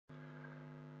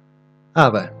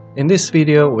However, in this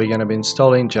video we're going to be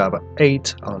installing Java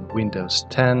 8 on Windows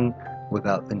 10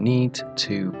 without the need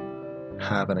to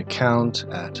have an account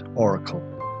at Oracle.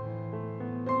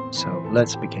 So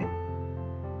let's begin.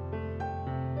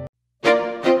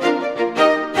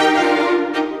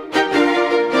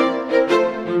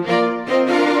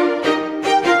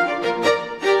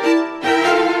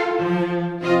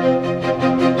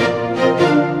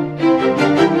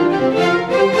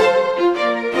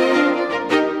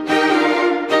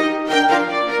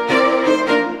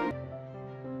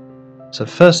 So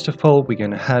first of all, we're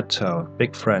going to head to our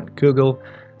big friend Google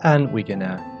and we're going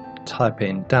to type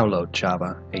in download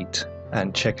Java 8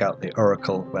 and check out the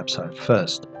Oracle website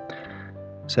first.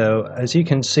 So as you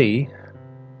can see,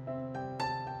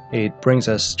 it brings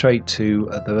us straight to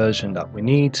the version that we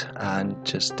need, and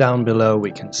just down below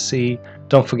we can see,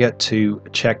 don't forget to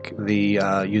check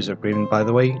the user agreement by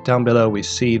the way. Down below we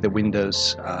see the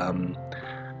Windows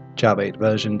Java 8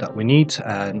 version that we need,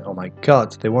 and oh my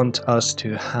god, they want us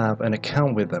to have an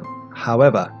account with them.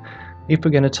 However, if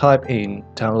we're going to type in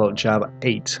download Java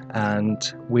 8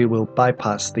 and we will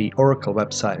bypass the Oracle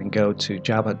website and go to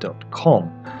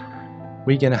java.com,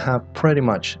 we're going to have pretty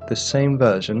much the same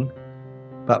version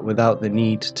but without the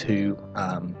need to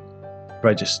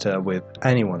register with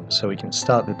anyone, so we can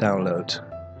start the download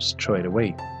straight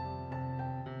away.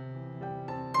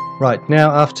 Right,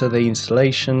 now after the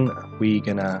installation we're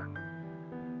gonna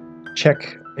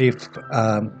check if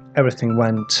everything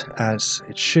went as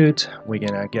it should. We're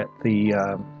gonna get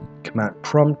the command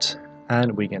prompt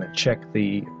and we're gonna check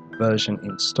the version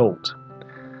installed.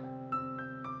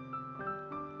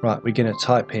 Right, we're gonna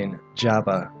type in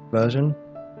Java version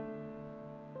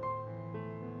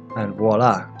and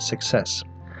voila, success.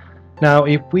 Now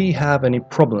if we have any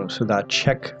problems with that,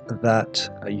 check that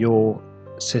your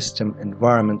system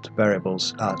environment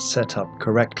variables are set up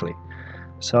correctly.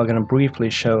 So I'm going to briefly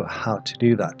show how to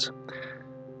do that.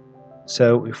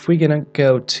 So if we're going to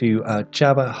go to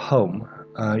Java Home,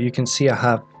 you can see I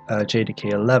have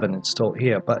JDK 11 installed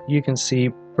here, but you can see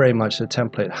pretty much the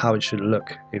template how it should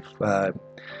look if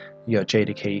your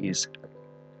JDK is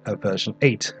version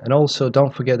 8. And also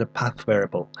don't forget the path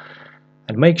variable,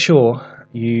 and make sure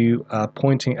you are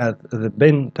pointing at the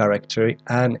bin directory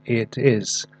and it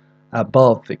is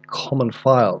above the common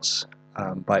files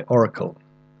by Oracle.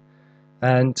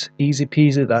 And easy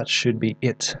peasy, that should be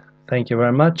it. Thank you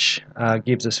very much.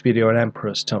 Give this video an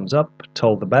emperor's thumbs up,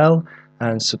 toll the bell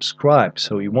and subscribe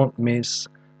so you won't miss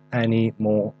any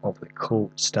more of the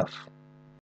cool stuff.